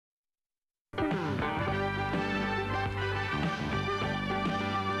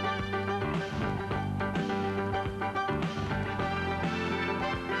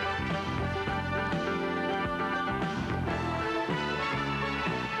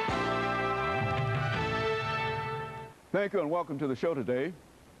Thank you and welcome to the show today.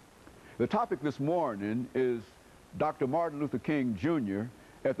 The topic this morning is Dr. Martin Luther King Jr.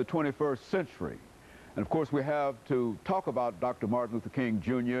 at the 21st century. And of course we have to talk about Dr. Martin Luther King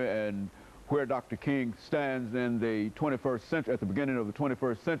Jr. and where Dr. King stands in the 21st century, at the beginning of the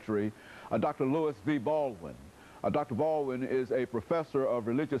 21st century, Dr. Lewis V. Baldwin. Dr. Baldwin is a professor of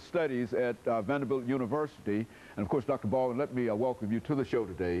religious studies at Vanderbilt University. And of course, Dr. Baldwin, let me welcome you to the show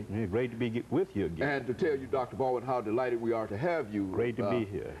today. Yeah, great to be with you again. And to tell you, Dr. Baldwin, how delighted we are to have you. Great to be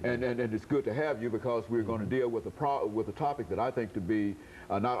here. And it's good to have you because we're going to deal with a topic that I think to be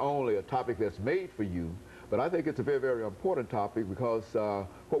not only a topic that's made for you, but I think it's a very, very important topic because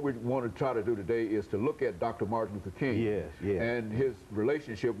what we want to try to do today is to look at Dr. Martin Luther King and his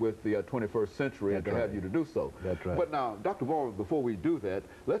relationship with the 21st century. That's and to have you to do so. That's right. But now, Dr. Baldwin, before we do that,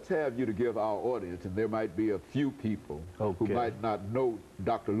 let's have you to give our audience, and there might be a few people who might not know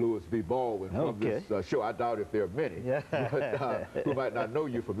Dr. Lewis V. Baldwin from this show. I doubt if there are many, but, who might not know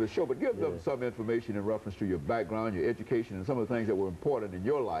you from this show. But give them some information in reference to your background, your education, and some of the things that were important in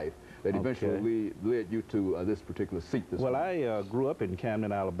your life that eventually led you to this particular seat this morning. I grew up in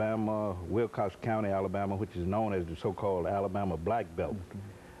Camden, Alabama, Wilcox County, Alabama, which is known as the so-called Alabama Black Belt.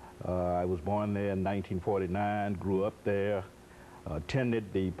 I was born there in 1949, grew up there,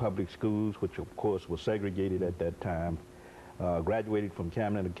 attended the public schools, which of course was segregated at that time, graduated from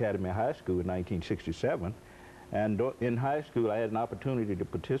Camden Academy High School in 1967. And in high school, I had an opportunity to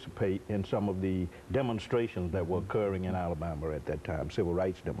participate in some of the demonstrations that were occurring in Alabama at that time, civil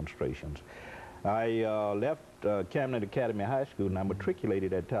rights demonstrations. I left Camden Academy High School and I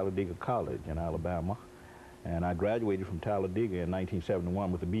matriculated at Talladega College in Alabama. And I graduated from Talladega in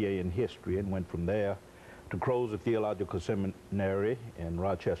 1971 with a BA in history and went from there to Crozer Theological Seminary in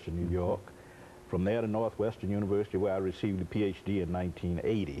Rochester, New York. From there to Northwestern University, where I received a PhD in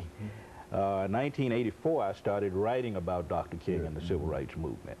 1980. In 1984, I started writing about Dr. King and the civil rights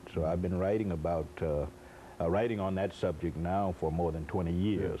movement. So I've been writing about, writing on that subject now for more than 20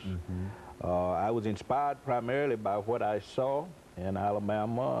 years. I was inspired primarily by what I saw in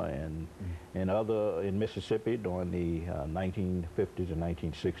Alabama and in Mississippi during the 1950s and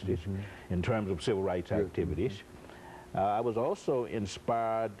 1960s in terms of civil rights activities. I was also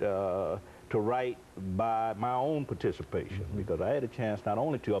inspired to write by my own participation because I had a chance not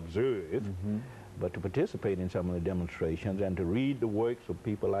only to observe but to participate in some of the demonstrations and to read the works of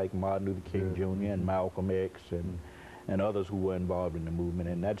people like Martin Luther King Jr. and Malcolm X and others who were involved in the movement,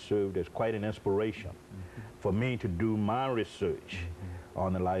 and that served as quite an inspiration for me to do my research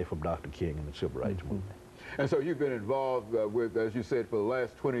on the life of Dr. King and the civil rights movement. And so you've been involved with, as you said, for the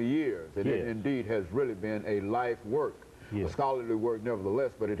last 20 years, and it indeed has really been a life work. A scholarly work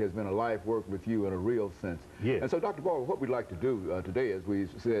nevertheless, but it has been a life work with you in a real sense. And so, Dr. Baldwin, what we'd like to do today, as we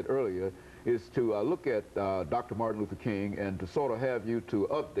said earlier, is to look at Dr. Martin Luther King and to sort of have you to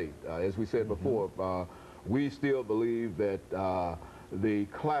update. As we said before, we still believe that the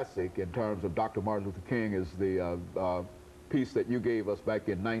classic in terms of Dr. Martin Luther King is the piece that you gave us back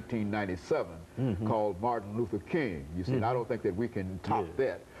in 1997 called Martin Luther King. You see, I don't think that we can top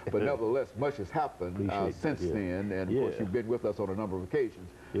that. But nevertheless, much has happened since then, and of course you've been with us on a number of occasions.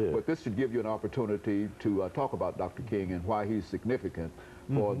 But this should give you an opportunity to talk about Dr. King and why he's significant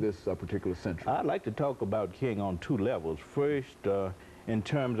for this particular century. I'd like to talk about King on two levels. First, in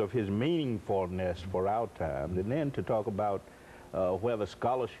terms of his meaningfulness for our times, and then to talk about where the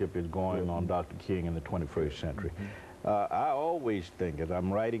scholarship is going on Dr. King in the 21st century. I always think, as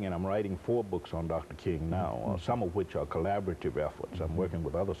I'm writing, and I'm writing 4 books on Dr. King now, some of which are collaborative efforts. I'm working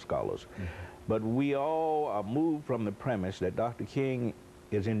with other scholars. But we all move from the premise that Dr. King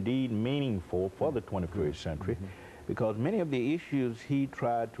is indeed meaningful for the 21st century because many of the issues he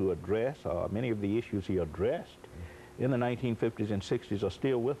tried to address, or many of the issues he addressed in the 1950s and 60s are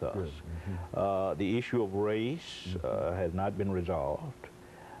still with us. The issue of race has not been resolved.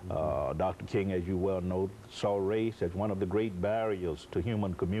 Dr. King, as you well know, saw race as one of the great barriers to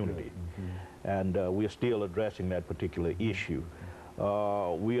human community. And we're still addressing that particular issue.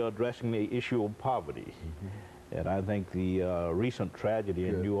 We are addressing the issue of poverty. And I think the recent tragedy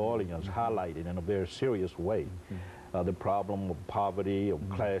in New Orleans highlighted in a very serious way the problem of poverty, of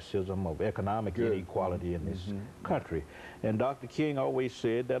classism, of economic inequality in this country. And Dr. King always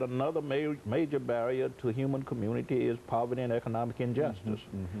said that another major barrier to human community is poverty and economic injustice.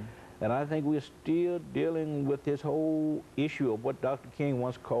 And I think we're still dealing with this whole issue of what Dr. King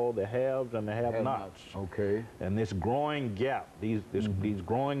once called the haves and the have-nots. And this growing gap, these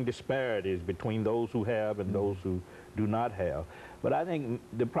growing disparities between those who have and those who do not have. But I think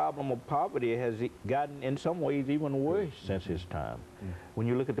the problem of poverty has gotten, in some ways, even worse since his time. When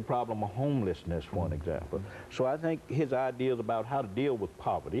you look at the problem of homelessness, for an example. So I think his ideas about how to deal with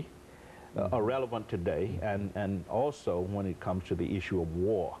poverty are relevant today, and also when it comes to the issue of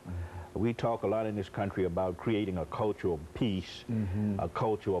war. We talk a lot in this country about creating a culture of peace, a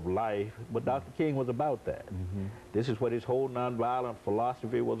culture of life, but Dr. King was about that. This is what his whole nonviolent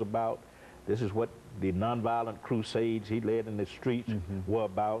philosophy was about. This is what the nonviolent crusades he led in the streets were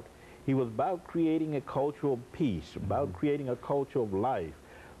about. He was about creating a culture of peace, about creating a culture of life,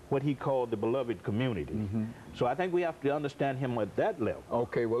 what he called the beloved community. So I think we have to understand him at that level.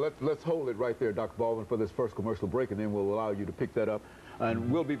 Okay, well, let's hold it right there, Dr. Baldwin, for this first commercial break, and then we'll allow you to pick that up.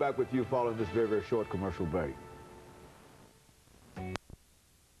 And we'll be back with you following this very, very short commercial break.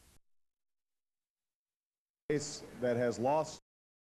 That has lost